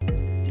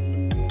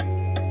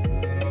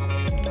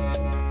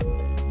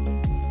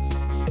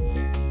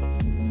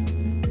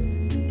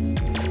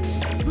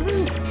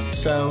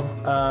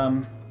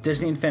So,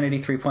 Disney Infinity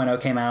 3.0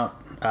 came out,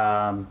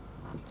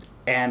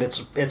 and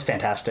it's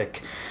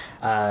fantastic.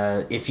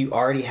 If you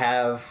already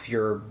have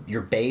your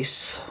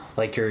base,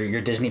 like your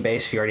Disney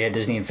base, if you already had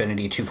Disney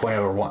Infinity 2.0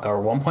 or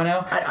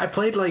 1.0. I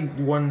played like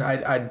one.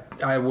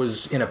 I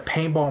was in a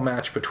paintball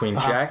match between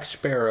Jack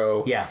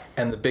Sparrow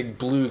and the big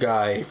blue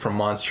guy from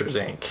Monsters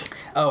Inc.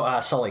 Oh,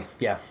 Sully.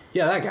 Yeah.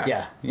 Yeah, that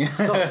guy. Yeah.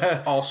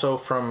 So, also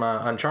from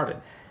Uncharted.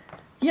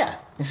 Yeah.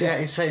 He's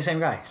the same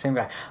guy.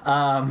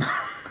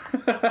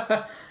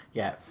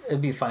 Yeah,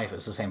 it'd be funny if it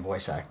was the same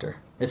voice actor.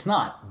 It's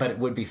not, but it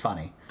would be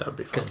funny. That would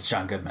be funny. Because it's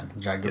John Goodman.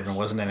 John Goodman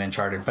wasn't in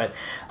Uncharted. But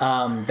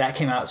that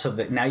came out, so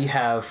that now you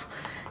have...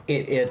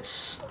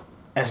 It's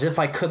as if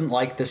I couldn't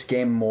like this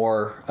game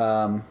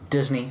more.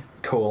 Disney,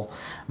 cool.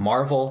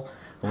 Marvel,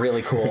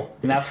 really cool.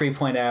 Now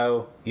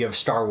 3.0, you have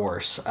Star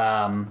Wars.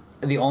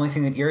 The only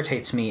thing that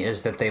irritates me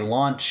is that they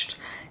launched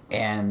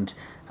and...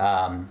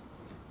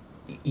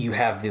 you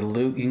have the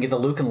Luke. You can get the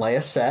Luke and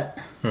Leia set.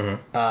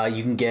 Mm-hmm.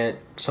 You can get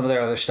some of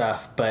their other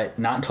stuff, but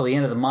not until the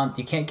end of the month.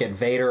 You can't get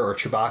Vader or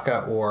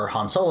Chewbacca or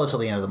Han Solo till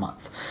the end of the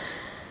month.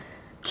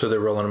 So they're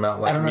rolling them out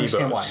like I don't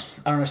understand why. Amiibos.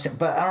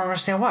 I don't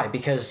understand why,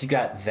 because you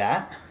got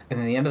that, and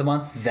then the end of the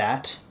month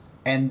that,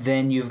 and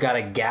then you've got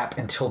a gap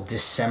until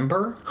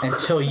December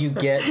until you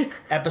get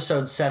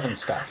Episode 7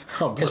 stuff.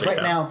 Because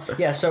right now,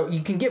 so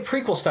you can get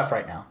prequel stuff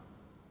right now.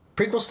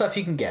 Prequel stuff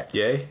you can get.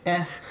 Yay.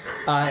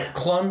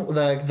 Clone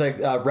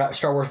the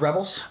Star Wars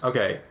Rebels.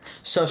 Okay.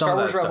 So Star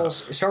Wars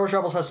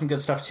Rebels has some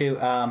good stuff too.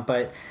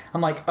 But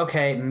I'm like,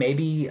 okay,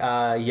 maybe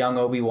young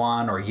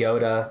Obi-Wan or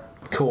Yoda,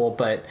 cool.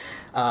 But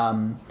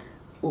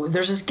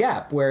there's this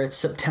gap where it's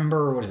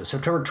September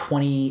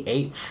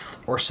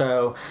 28th or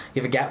so.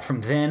 You have a gap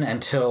from then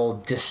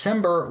until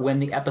December when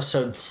the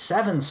Episode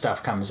 7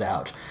 stuff comes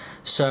out.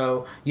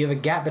 So you have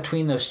a gap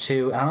between those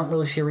two, and I don't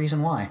really see a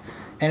reason why.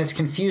 And it's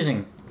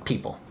confusing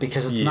people,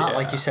 because it's not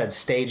like you said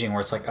staging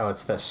where it's like, oh,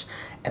 it's this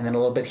and then a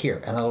little bit here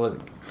and then a little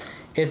bit.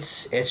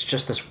 It's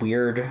just this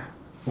weird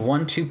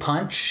 1-2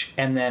 punch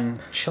and then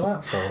chill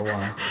out for a little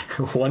while.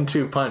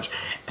 1-2 punch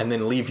and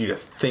then leave you to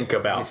think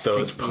about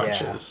those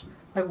punches.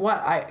 Like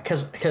what?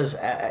 Because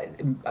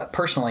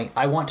personally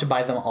I want to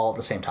buy them all at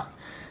the same time,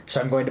 so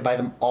I'm going to buy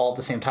them all at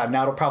the same time.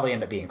 Now it'll probably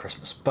end up being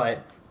Christmas,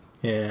 but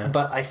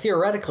I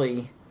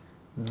theoretically,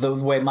 the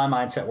way my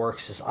mindset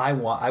works is I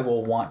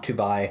will want to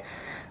buy.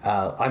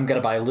 I'm going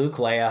to buy Luke,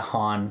 Leia,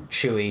 Han,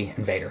 Chewie,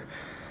 and Vader.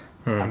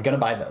 I'm going to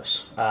buy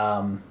those.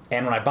 And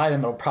when I buy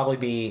them, it'll probably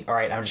be, all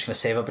right, I'm just going to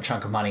save up a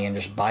chunk of money and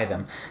just buy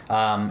them.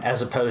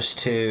 As opposed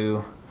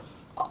to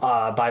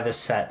buy this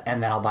set,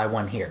 and then I'll buy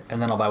one here, and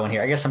then I'll buy one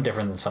here. I guess I'm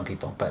different than some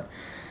people, but...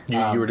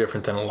 You were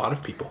different than a lot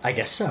of people. I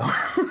guess so.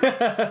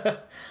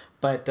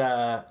 But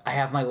I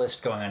have my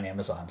list going on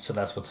Amazon, so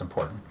that's what's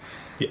important.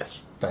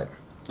 Yes. But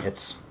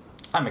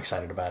I'm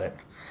excited about it.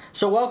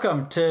 So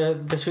welcome to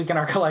This Week in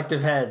Our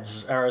Collective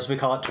Heads, or as we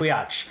call it,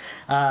 Tweotch.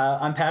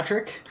 I'm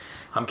Patrick.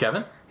 I'm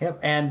Kevin. Yep.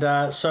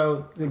 And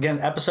so, again,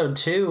 episode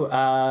 2,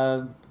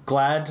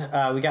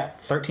 glad we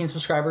got 13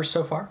 subscribers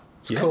so far.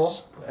 It's cool.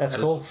 That's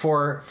cool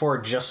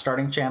for just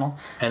starting channel.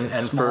 And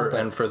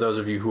for those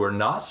of you who are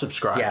not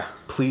subscribed,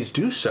 please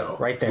do so.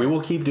 Right there. We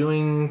will keep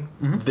doing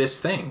this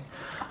thing.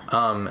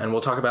 And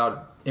we'll talk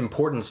about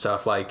important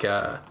stuff like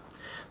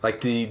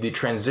the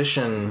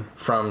transition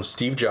from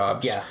Steve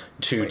Jobs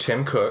to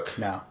Tim Cook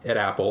at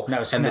Apple.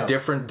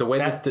 The way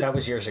that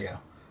was years ago.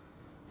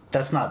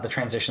 That's not the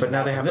transition. But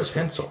now they have this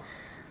pencil.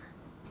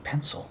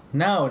 Pencil?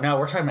 No,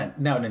 we're talking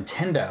about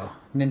Nintendo.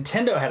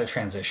 Nintendo had a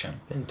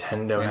transition.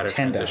 Nintendo had a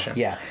transition.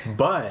 Yeah.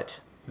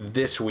 But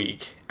this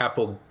week,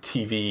 Apple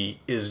TV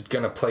is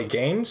gonna play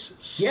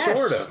games. Yes.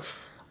 Sort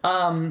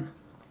of.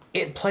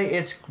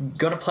 It's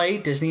gonna play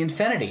Disney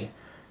Infinity.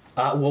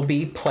 Will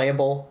be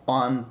playable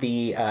on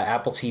the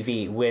Apple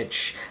TV,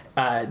 which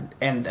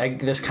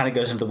this kind of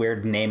goes into the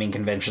weird naming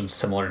conventions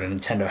similar to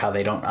Nintendo, how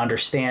they don't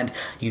understand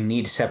you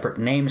need separate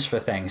names for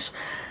things.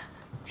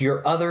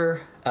 Your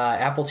other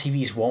Apple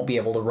TVs won't be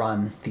able to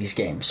run these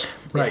games.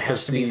 Right, it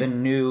has to be the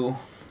new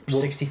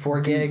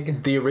 64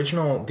 gig. The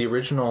original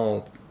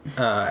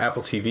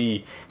Apple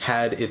TV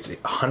had its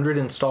 100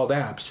 installed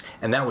apps,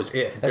 and that was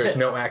it. There's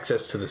no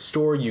access to the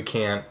store. You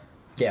can't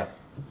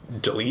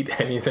delete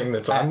anything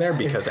that's on there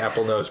because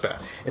Apple knows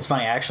best. It's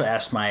funny. I actually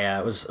asked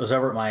I was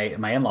over at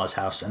my in-laws'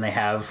 house, and they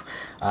have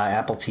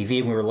Apple TV,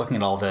 and we were looking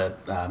at all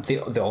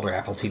the older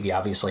Apple TV,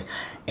 obviously,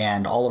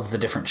 and all of the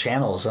different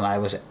channels, and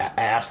I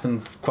asked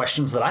them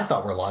questions that I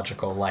thought were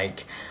logical,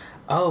 like,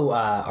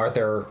 are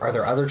there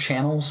other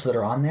channels that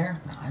are on there?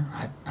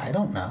 I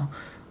don't know.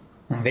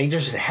 They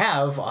just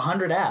have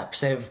 100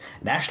 apps. They have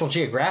National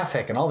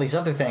Geographic and all these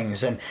other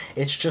things, and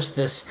it's just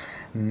this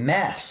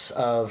mess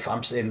of.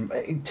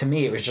 To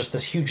me, it was just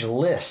this huge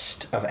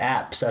list of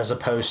apps as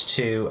opposed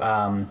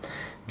to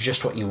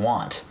just what you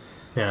want.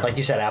 Yeah. Like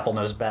you said, Apple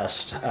knows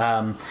best.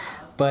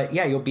 But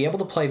yeah, you'll be able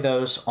to play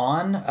those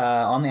on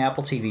the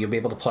Apple TV. You'll be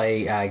able to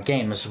play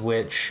games,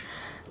 which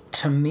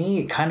to me,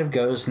 it kind of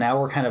goes, now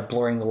we're kind of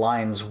blurring the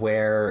lines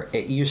where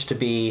it used to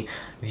be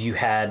you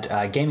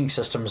had gaming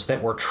systems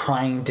that were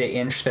trying to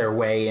inch their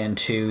way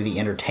into the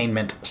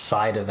entertainment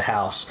side of the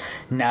house.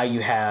 Now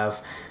you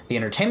have the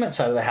entertainment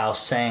side of the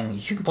house saying,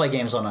 you can play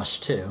games on us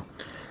too.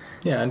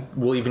 Yeah, and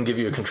we'll even give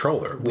you a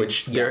controller,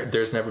 which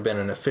there's never been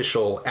an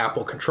official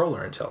Apple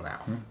controller until now.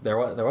 There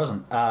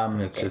wasn't.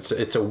 It's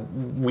a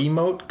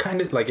Wiimote kind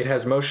of, like it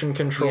has motion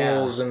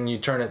controls and you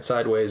turn it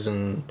sideways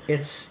and...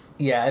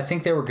 I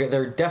think they were good.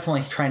 They're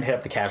definitely trying to hit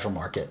up the casual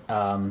market.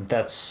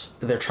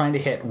 They're trying to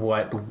hit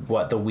what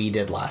the Wii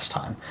did last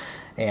time,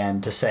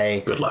 and to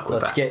say, good luck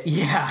with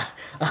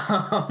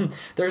that.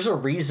 There's a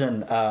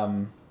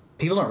reason.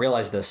 People don't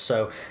realize this.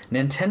 So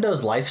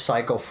Nintendo's life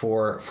cycle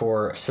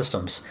for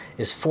systems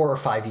is 4 or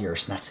 5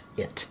 years, and that's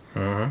it.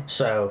 Mm-hmm.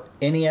 So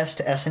NES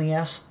to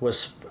SNES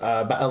was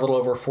about a little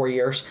over 4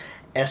 years.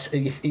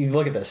 If you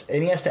look at this,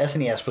 NES to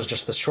SNES was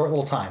just this short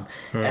little time.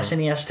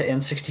 SNES to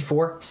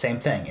N64, same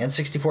thing.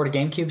 N64 to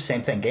GameCube,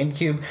 same thing.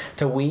 GameCube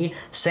to Wii,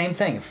 same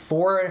thing.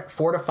 4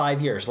 to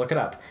 5 years. Look it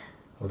up.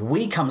 With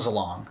Wii comes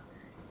along,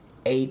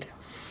 8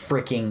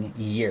 freaking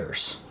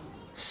years.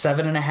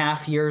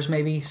 7.5 years,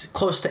 maybe,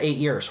 close to 8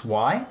 years.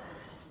 Why?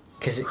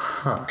 Because it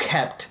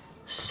kept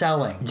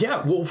selling.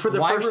 Yeah, well, for the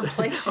first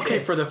replace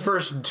for the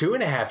first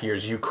 2.5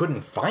 years, you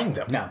couldn't find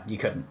them. No, you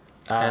couldn't.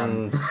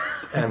 And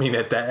I mean,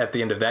 at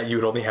the end of that, you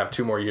would only have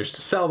 2 more years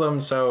to sell them.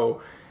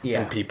 So,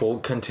 and people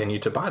continue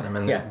to buy them,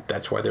 and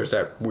that's why there's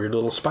that weird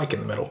little spike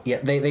in the middle. Yeah,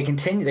 they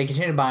continue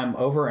to buy them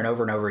over and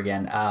over and over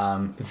again.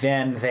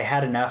 Then they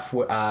had enough.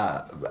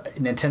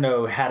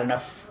 Nintendo had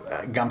enough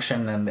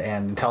gumption and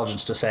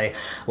intelligence to say,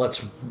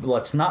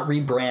 let's not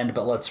rebrand,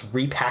 but let's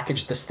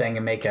repackage this thing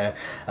and make a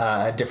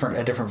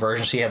different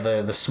version. So you have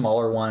the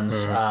smaller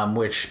ones,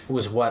 which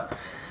was what.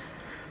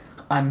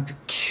 I'm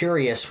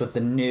curious with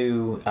the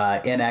new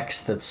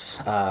NX that's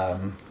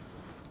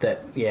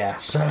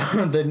so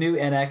the new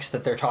NX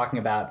that they're talking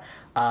about.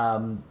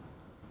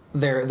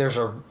 There's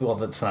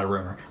that's not a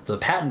rumor. The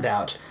patent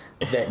out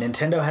that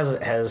Nintendo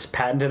has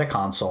patented a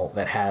console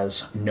that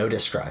has no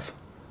disk drive,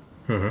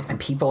 and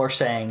people are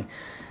saying,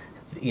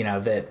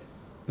 that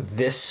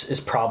this is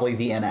probably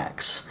the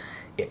NX.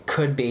 It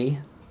could be.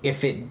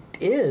 If it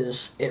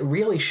is, it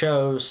really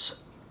shows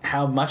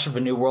how much of a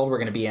new world we're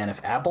going to be in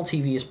if Apple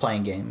TV is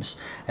playing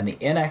games and the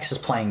NX is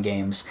playing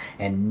games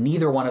and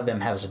neither one of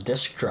them has a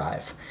disk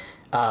drive.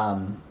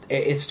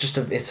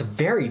 It's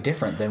very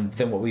different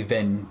than what we've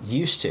been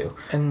used to.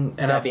 And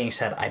that being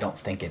said, I don't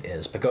think it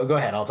is. But go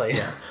ahead, I'll tell you.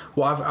 Yeah.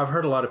 Well, I've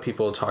heard a lot of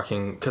people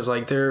talking, because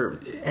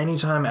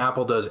anytime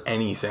Apple does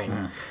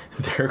anything,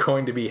 there are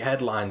going to be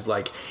headlines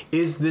like,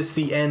 "Is this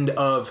the end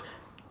of?"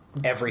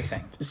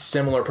 Everything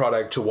similar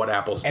product to what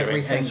Apple's doing.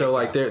 Everything. And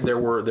so there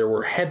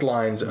were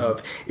headlines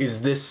of,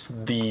 is this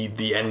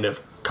the end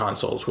of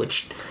consoles,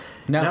 which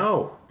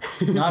no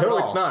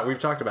it's not. We've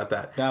talked about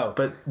that. No.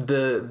 But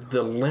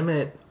the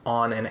limit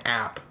on an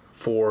app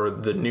for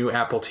the new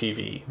Apple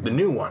TV, the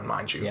new one,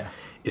 mind you,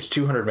 is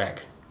 200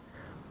 meg.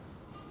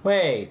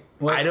 Wait,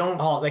 I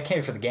don't. Oh, that can't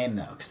be for the game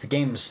though, because the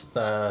game's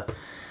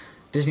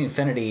Disney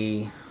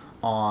Infinity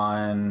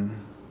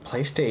on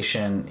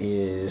PlayStation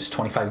is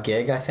 25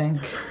 gig, I think.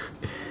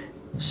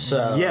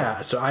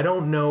 So I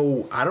don't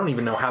know. I don't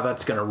even know how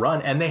that's going to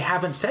run, and they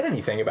haven't said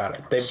anything about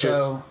it. It's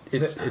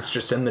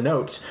just in the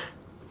notes.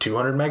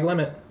 200 meg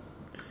limit.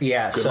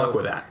 Yeah. Good luck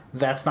with that.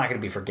 That's not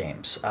going to be for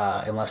games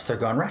unless they're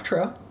going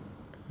retro,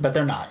 but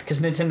they're not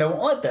because Nintendo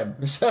won't let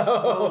them.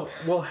 So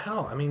well,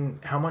 hell, I mean,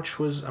 how much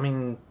was? I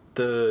mean,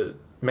 the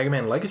Mega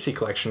Man Legacy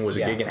Collection was a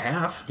gig and a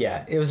half.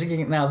 Yeah, it was a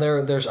gig. Now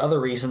there's other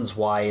reasons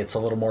why it's a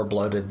little more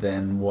bloated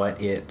than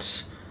what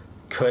it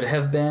could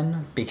have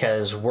been,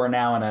 because we're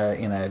now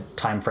in a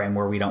time frame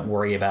where we don't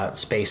worry about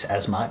space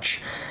as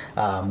much.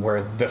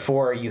 Where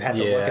before you had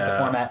to look at the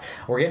format.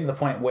 We're getting to the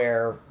point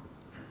where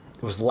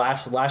it was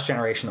last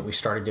generation that we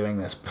started doing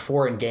this.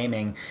 Before in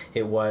gaming,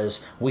 it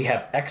was we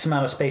have X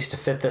amount of space to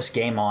fit this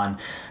game on.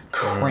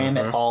 Cram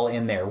it all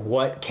in there.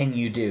 What can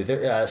you do? The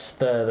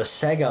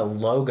Sega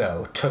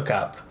logo took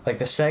up, like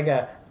the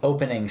Sega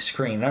opening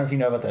screen. I don't know if you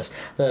know about this.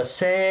 The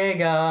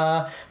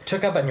Sega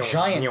took up a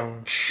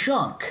giant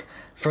chunk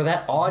for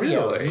that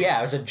audio. Really? Yeah,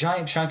 it was a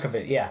giant chunk of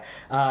it. Yeah.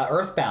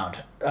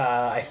 Earthbound.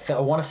 I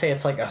want to say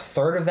it's like a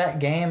third of that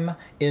game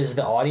is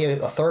the audio.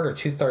 A third or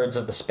 2/3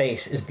 of the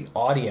space is the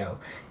audio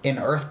in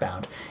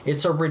Earthbound.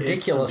 It's a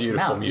ridiculous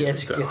amount.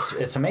 Music,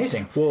 it's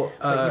amazing. Well,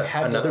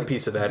 another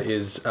piece of that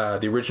is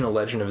the original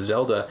Legend of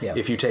Zelda. Yeah.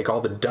 If you take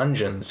all the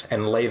dungeons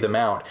and lay them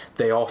out,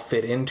 they all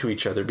fit into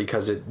each other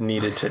because it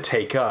needed to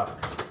take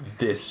up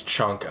this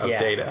chunk of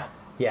data.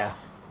 Yeah.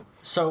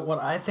 So what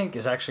I think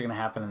is actually going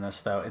to happen in this,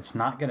 though, it's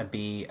not going to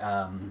be they're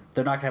not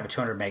going to have a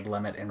 200 meg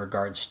limit in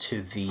regards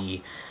to the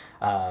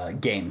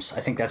games.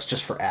 I think that's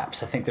just for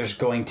apps. I think there's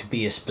going to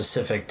be a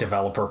specific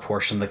developer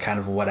portion, the kind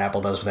of what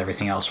Apple does with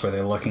everything else, where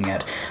they're looking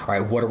at, all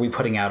right, what are we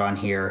putting out on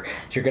here?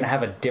 You're going to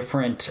have a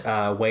different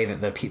way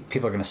that the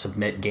people are going to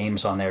submit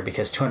games on there,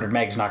 because 200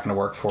 meg is not going to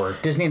work for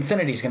Disney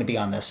Infinity is going to be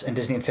on this, and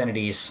Disney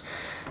Infinity's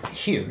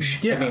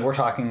huge. Yeah. I mean, we're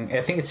talking,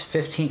 I think it's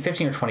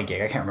 15 or 20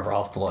 gig. I can't remember.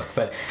 I'll have to look.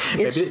 But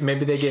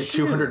maybe they get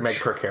 200 meg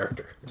per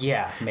character.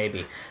 Yeah,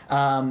 maybe.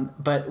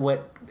 But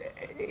what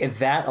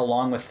that,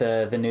 along with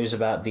the news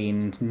about the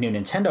new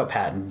Nintendo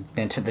patent,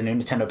 the new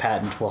Nintendo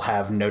patent will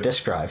have no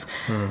disk drive.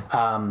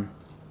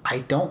 I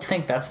don't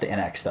think that's the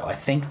NX, though. I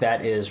think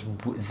that is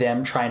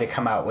them trying to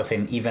come out with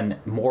an even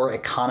more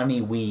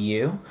economy Wii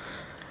U.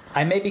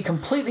 I may be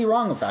completely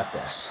wrong about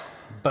this,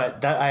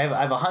 but I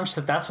have a hunch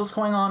that that's what's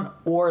going on,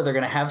 or they're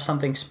going to have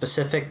something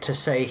specific to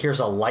say, here's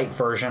a light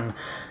version,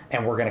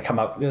 and we're going to come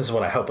up, this is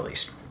what I hope at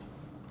least.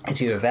 It's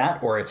either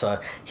that, or it's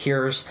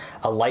here's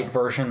a light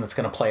version that's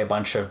going to play a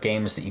bunch of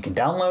games that you can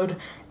download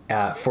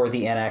for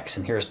the NX,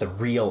 and here's the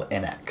real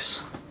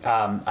NX.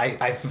 I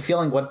have a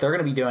feeling what they're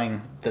going to be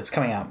doing that's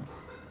coming out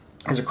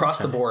is across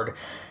the board,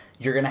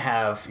 you're going to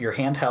have your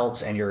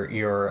handhelds and your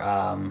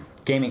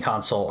gaming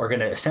console are going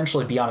to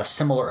essentially be on a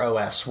similar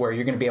OS, where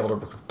you're going to be able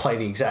to play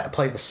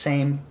the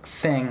same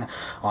thing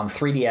on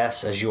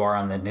 3DS as you are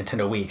on the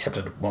Nintendo Wii, except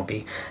it won't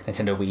be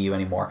Nintendo Wii U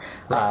anymore.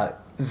 Right.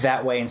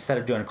 That way, instead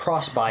of doing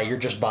cross-buy, you're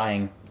just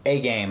buying a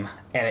game,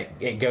 and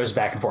it goes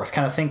back and forth.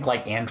 Kind of think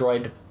like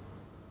Android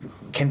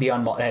can be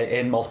on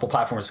in multiple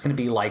platforms. It's going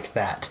to be like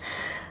that.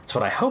 That's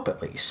what I hope,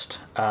 at least.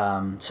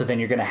 So then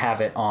you're going to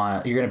have it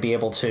on. You're going to be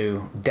able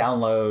to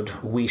download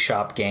Wii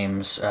Shop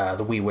games,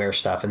 the WiiWare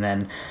stuff, and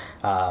then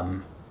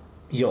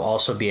you'll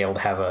also be able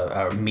to have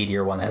a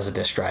Meteor one that has a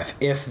disk drive.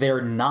 If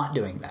they're not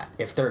doing that,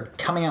 if they're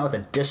coming out with a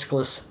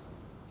diskless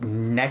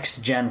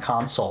next-gen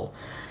console,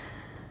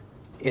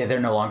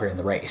 they're no longer in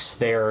the race.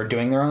 They're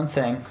doing their own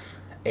thing,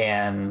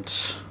 and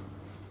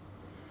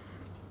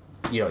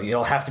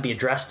you'll have to be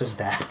addressed as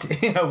that.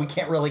 We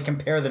can't really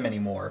compare them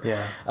anymore.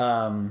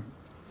 Yeah.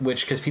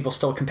 Because people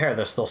still compare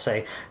this. They'll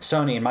say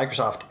Sony and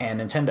Microsoft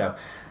and Nintendo.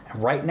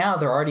 Right now,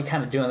 they're already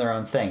kind of doing their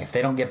own thing. If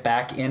they don't get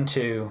back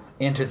into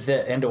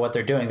what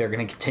they're doing, they're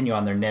going to continue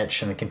on their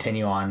niche and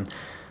continue on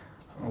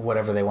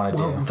whatever they want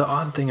to do. The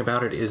odd thing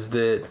about it is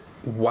that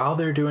while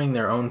they're doing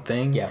their own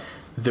thing,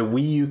 the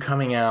Wii U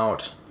coming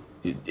out,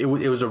 it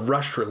was a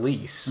rushed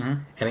release,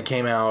 and it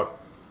came out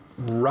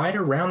right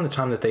around the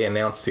time that they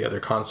announced the other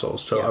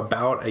consoles, so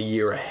about a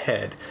year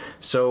ahead.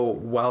 So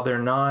while they're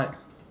not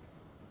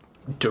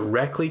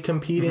directly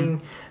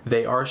competing,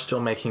 they are still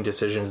making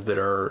decisions that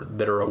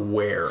are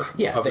aware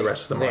of the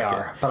rest of the market. They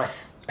are, but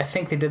I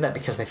think they did that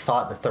because they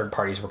thought the third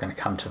parties were going to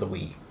come to the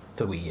Wii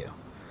U.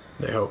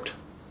 They hoped.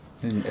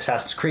 And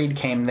Assassin's Creed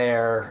came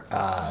there.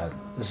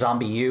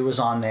 Zombie U was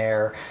on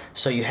there,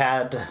 so you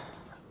had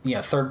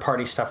third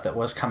party stuff that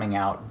was coming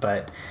out,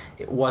 but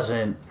it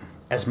wasn't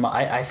as much.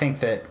 I think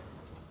that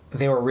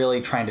they were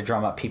really trying to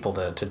drum up people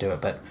to do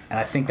it, and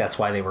I think that's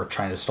why they were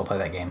trying to still play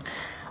that game.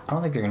 I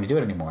don't think they're going to do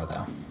it anymore,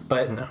 though.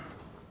 But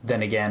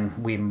then again,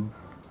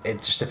 it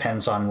just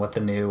depends on what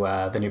the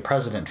new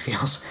president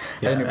feels.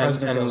 Yeah, and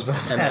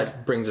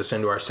that brings us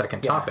into our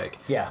second topic.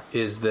 Yeah,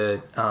 is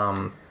that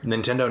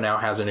Nintendo now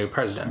has a new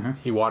president.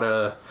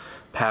 Iwata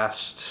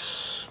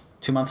passed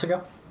 2 months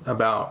ago.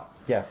 About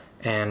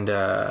and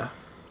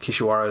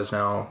Kishiwara is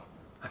now.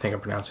 I think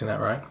I'm pronouncing that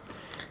right.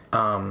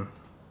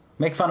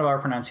 Make fun of our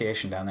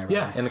pronunciation down there. Right?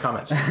 Yeah, in the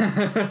comments.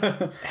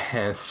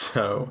 And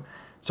so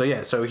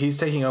he's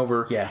taking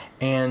over. Yeah.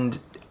 And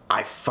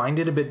I find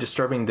it a bit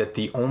disturbing that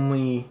the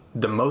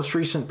most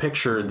recent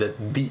picture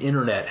that the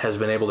internet has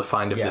been able to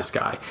find of this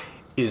guy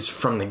is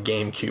from the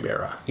GameCube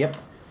era. Yep.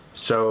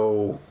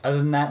 So other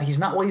than that, he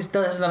hasn't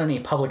done any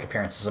public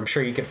appearances. I'm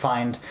sure you could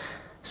find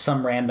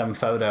some random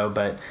photo,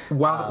 but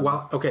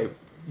okay.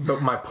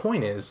 But my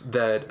point is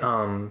that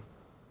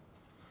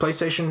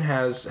PlayStation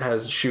has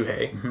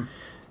Shuhei,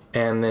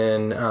 and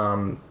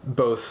then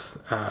both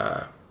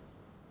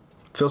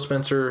Phil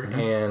Spencer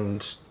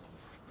and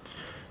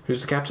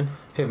who's the captain?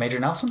 Who, Major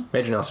Nelson?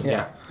 Major Nelson,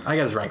 yeah. I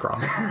got his rank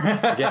wrong.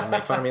 Again,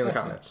 make fun of me in the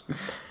comments.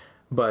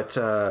 But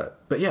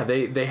yeah,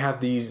 they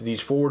have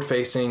these forward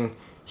facing.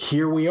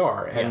 Here we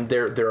are, and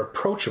they're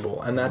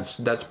approachable, and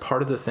that's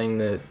part of the thing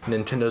that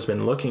Nintendo's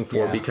been looking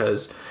for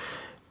because,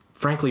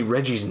 frankly,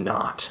 Reggie's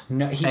not.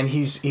 No,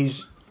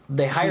 he's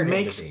they hired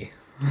him to be.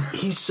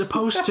 He's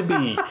supposed to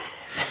be.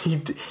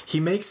 He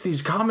makes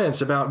these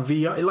comments about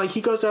VR. Like,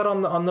 he goes out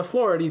on the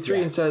floor at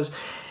E3 and says,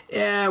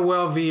 "Yeah,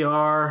 well,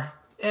 VR,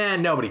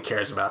 nobody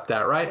cares about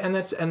that, right?" And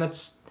that's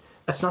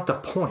not the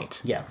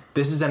point. Yeah,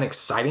 this is an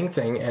exciting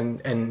thing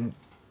and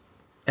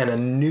a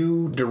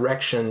new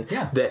direction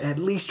that at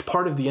least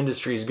part of the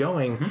industry is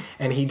going,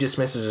 and he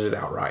dismisses it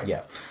outright.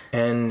 Yeah,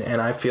 and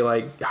I feel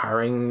like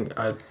hiring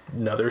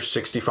another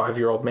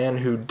 65-year-old man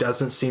who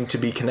doesn't seem to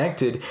be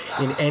connected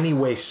in any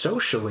way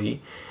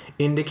socially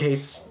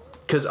indicates.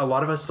 Because a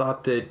lot of us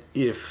thought that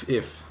if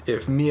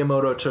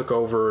Miyamoto took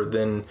over,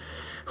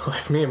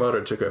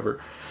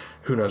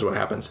 who knows what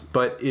happens.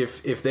 But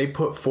if they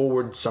put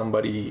forward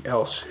somebody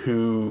else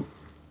who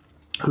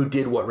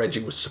did what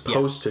Reggie was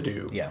supposed to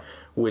do,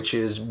 which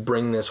is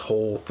bring this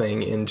whole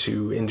thing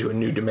into a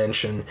new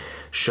dimension,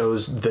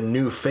 shows the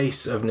new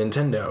face of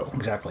Nintendo.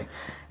 Exactly.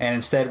 And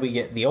instead we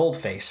get the old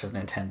face of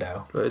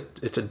Nintendo.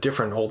 But it's a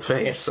different old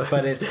face.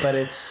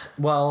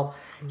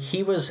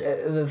 He was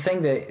the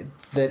thing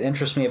that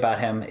interests me about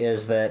him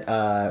is that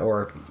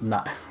or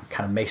not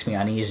kind of makes me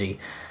uneasy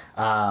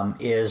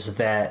is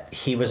that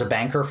he was a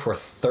banker for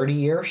 30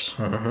 years.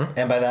 Mm-hmm.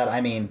 And by that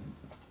I mean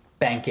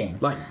banking.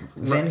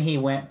 Then he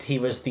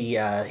was the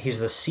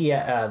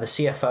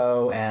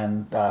CFO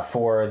and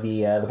for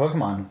the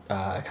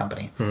Pokemon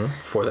company. Mm-hmm.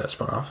 For that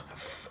spinoff.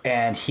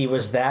 And he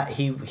was that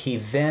he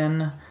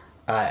then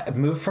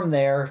moved from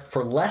there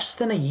for less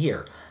than a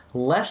year.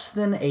 Less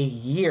than a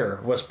year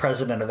was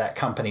president of that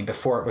company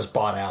before it was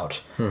bought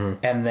out,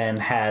 and then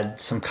had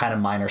some kind of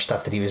minor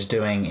stuff that he was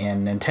doing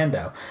in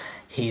Nintendo.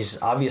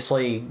 He's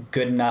obviously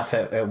good enough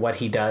at what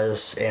he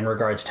does in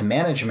regards to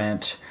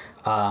management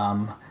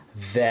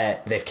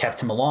that they've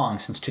kept him along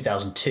since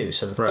 2002.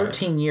 So the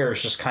 13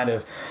 years just kind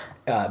of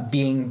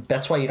being...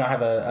 That's why you don't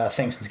have a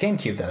thing since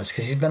GameCube, though,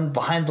 because he's been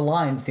behind the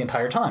lines the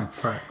entire time.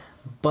 Right.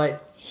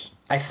 But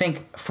I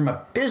think from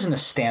a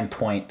business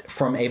standpoint,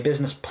 from a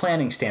business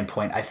planning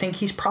standpoint, I think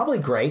he's probably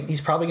great.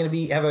 He's probably going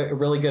to have a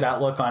really good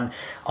outlook on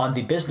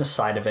the business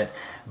side of it.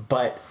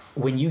 But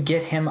when you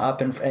get him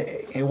up, and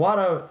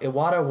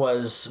Iwata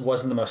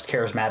wasn't the most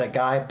charismatic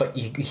guy, but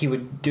he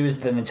would do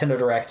the Nintendo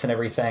Directs and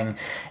everything,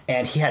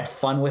 and he had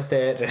fun with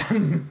it.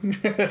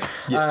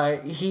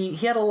 Yes. He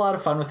had a lot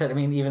of fun with it. I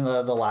mean, even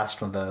the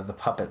last one, the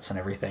puppets and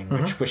everything,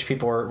 which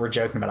people were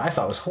joking about, I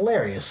thought was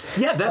hilarious.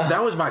 Yeah,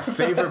 that was my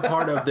favorite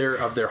part of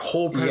their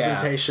whole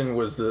presentation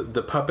was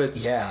the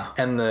puppets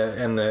and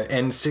the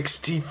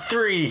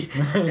N63,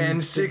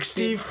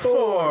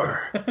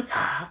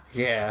 N64.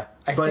 Yeah,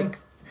 I think.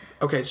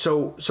 Okay,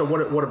 so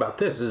what about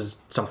this? This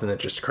is something that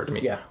just occurred to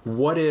me. Yeah.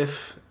 What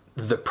if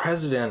the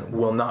president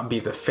will not be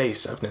the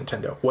face of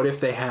Nintendo? What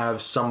if they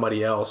have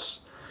somebody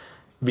else?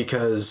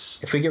 Because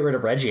if we get rid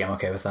of Reggie, I'm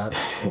okay with that.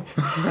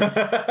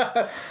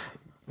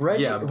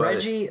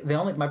 Reggie,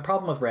 my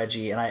problem with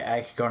Reggie, and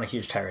I could go on a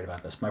huge tirade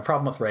about this. My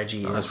problem with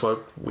Reggie is... That's what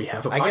we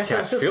have a podcast. I guess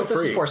that's Feel what free.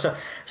 This is for.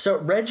 So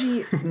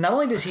Reggie, not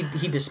only does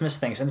he dismiss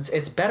things, and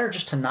it's better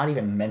just to not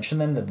even mention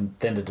them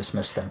than to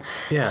dismiss them.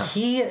 Yeah.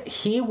 He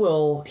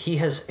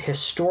has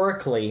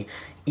historically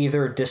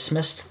either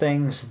dismissed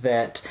things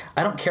that,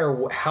 I don't care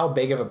how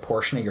big of a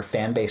portion of your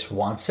fan base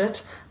wants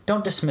it,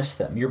 don't dismiss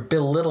them. You're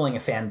belittling a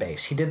fan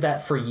base. He did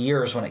that for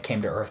years when it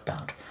came to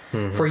Earthbound.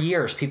 Mm-hmm. For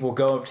years, people would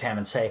go up to him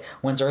and say,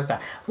 "When's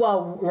Earthbound?"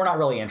 Well, we're not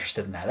really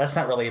interested in that. That's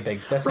not really a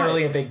big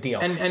deal.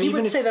 And he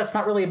would say that's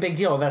not really a big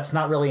deal. That's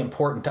not really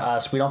important to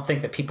us. We don't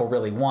think that people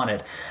really want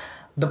it.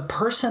 The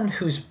person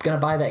who's going to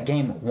buy that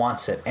game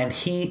wants it, and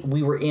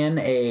we were in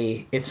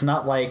a. It's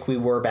not like we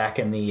were back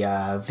in the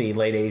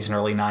late '80s and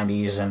early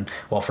 '90s, and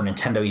for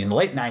Nintendo, even the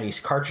late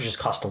 '90s, cartridges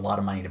cost a lot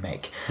of money to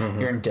make.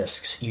 Mm-hmm. You're in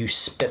discs, you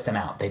spit them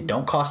out. They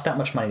don't cost that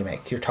much money to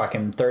make. You're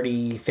talking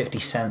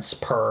 30-50 cents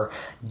per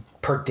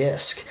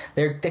disc.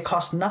 They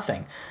cost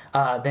nothing.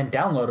 Then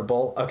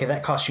downloadable, okay,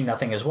 that costs you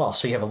nothing as well.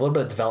 So you have a little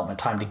bit of development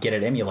time to get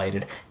it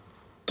emulated.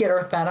 Get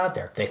Earthbound out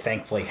there. They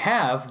thankfully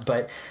have,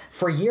 but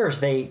for years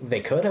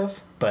they could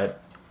have,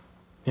 but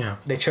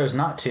they chose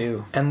not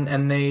to.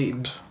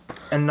 And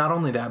not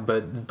only that,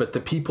 but the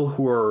people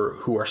who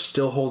are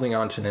still holding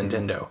on to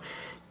Nintendo,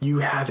 you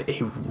have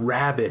a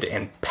rabid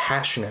and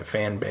passionate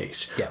fan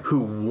base who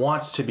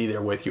wants to be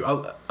there with you.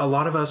 A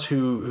lot of us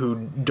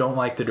who don't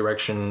like the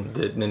direction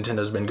that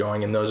Nintendo's been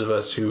going, and those of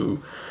us who,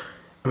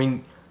 I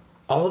mean,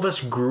 all of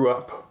us grew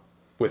up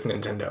with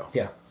Nintendo.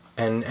 Yeah.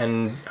 And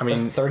I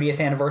mean, the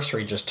 30th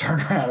anniversary just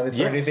turned around.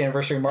 The 30th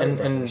anniversary of Mario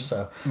Brothers.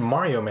 So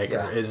Mario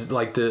Maker is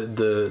like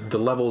the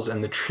levels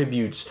and the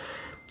tributes.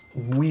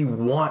 We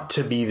want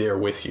to be there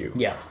with you.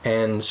 Yeah.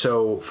 And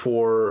so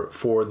for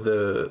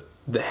the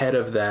head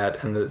of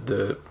that and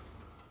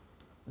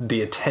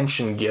the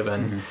attention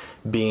given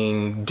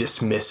being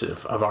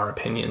dismissive of our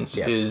opinions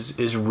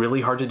is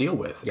really hard to deal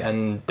with. Yeah.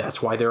 And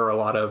that's why there are a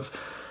lot of,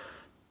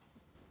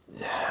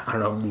 I don't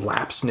know,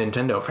 lapsed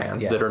Nintendo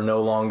fans that are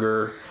no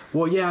longer...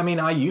 Well, yeah, I mean,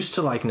 I used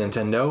to like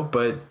Nintendo,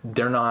 but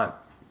they're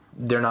not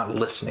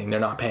listening. They're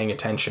not paying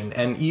attention.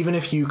 And even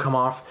if you come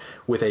off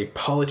with a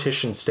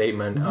politician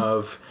statement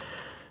of,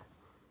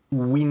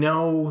 we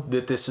know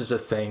that this is a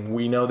thing.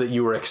 We know that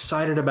you were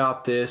excited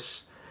about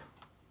this.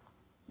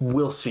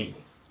 We'll see.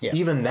 Yeah.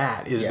 Even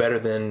that is better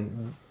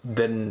than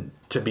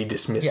to be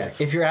dismissive.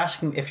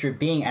 Yeah. If you're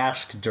being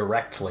asked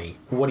directly,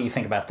 what do you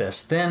think about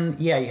this? Then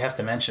you have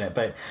to mention it.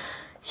 But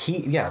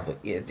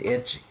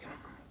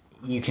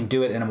you can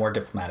do it in a more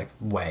diplomatic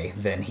way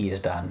than he's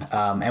done.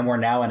 And we're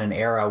now in an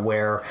era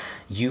where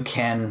you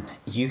can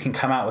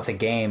come out with a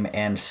game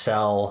and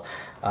sell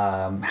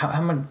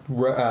how many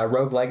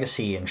Rogue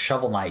Legacy and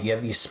Shovel Knight. You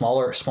have these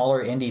smaller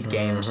indie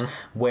games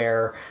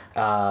where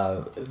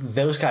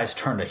those guys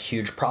turned a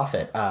huge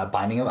profit.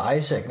 Binding of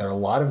Isaac. There are a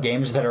lot of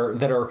games that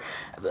are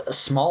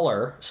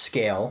smaller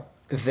scale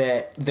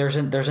that there's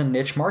a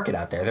niche market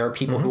out there. There are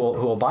people who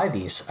will buy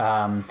these.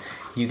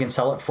 You can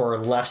sell it for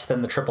less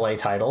than the AAA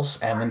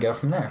titles and then go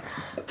from there.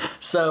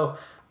 So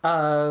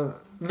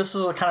this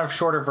is a kind of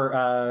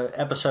shorter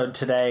episode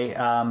today,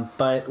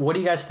 but what do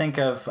you guys think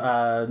of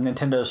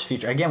Nintendo's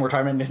future? Again, we're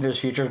talking about Nintendo's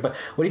future, but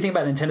what do you think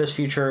about Nintendo's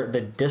future,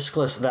 the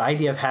discless, the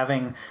idea of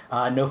having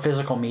no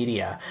physical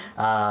media?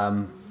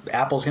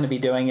 Apple's going to be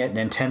doing it.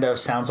 Nintendo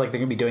sounds like they're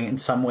going to be doing it in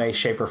some way,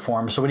 shape, or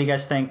form. So what do you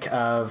guys think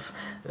of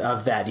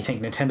that? Do you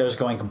think Nintendo's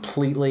going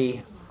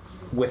completely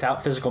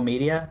without physical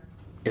media?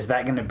 Is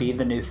that going to be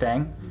the new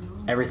thing?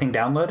 Everything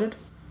downloaded?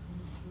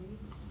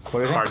 What do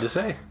you think? Hard to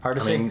say. Hard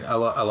to say. I mean, a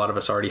lot of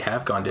us already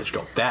have gone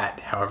digital. That,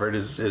 however,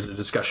 is a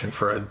discussion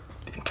for an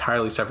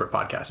entirely separate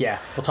podcast. Yeah,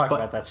 we'll talk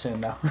about that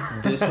soon, though.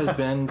 This has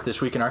been This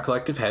Week in Our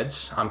Collective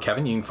Heads. I'm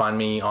Kevin. You can find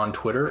me on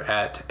Twitter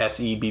at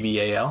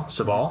SEBBAL,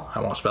 Sabal.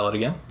 I won't spell it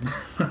again.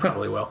 I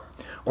probably will.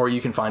 Or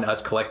you can find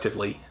us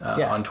collectively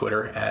on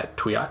Twitter at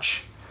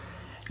Tweotch.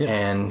 Yeah.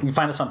 And you can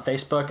find us on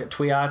Facebook at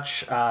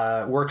Tweotch.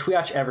 We're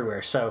Tweotch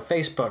everywhere. So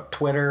Facebook,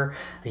 Twitter,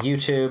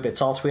 YouTube,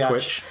 it's all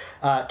Tweotch.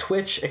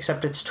 Twitch,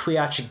 except it's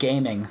Tweotch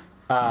Gaming.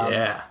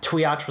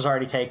 Tweotch was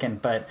already taken.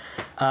 But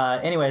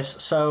anyways,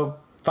 so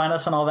find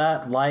us on all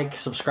that. Like,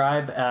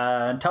 subscribe,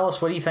 and tell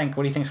us what do you think.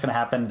 What do you think is going to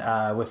happen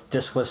with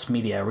discless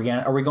media?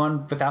 Are we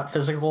going without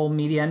physical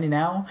media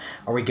now?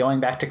 Are we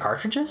going back to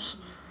cartridges?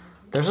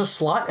 There's a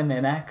slot in the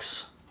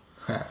NX.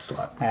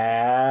 Slot.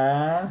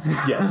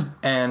 Yes,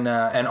 and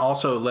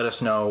also let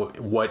us know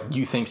what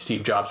you think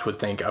Steve Jobs would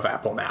think of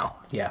Apple now.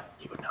 Yeah,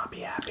 he would not be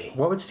happy.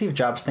 What would Steve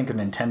Jobs think of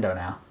Nintendo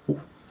now?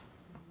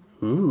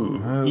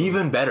 Ooh.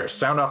 Even better.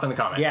 Sound off in the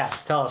comments. Yeah,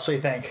 tell us what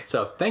you think.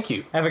 So thank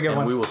you. Have a good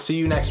one. We will see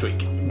you next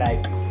week.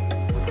 Night.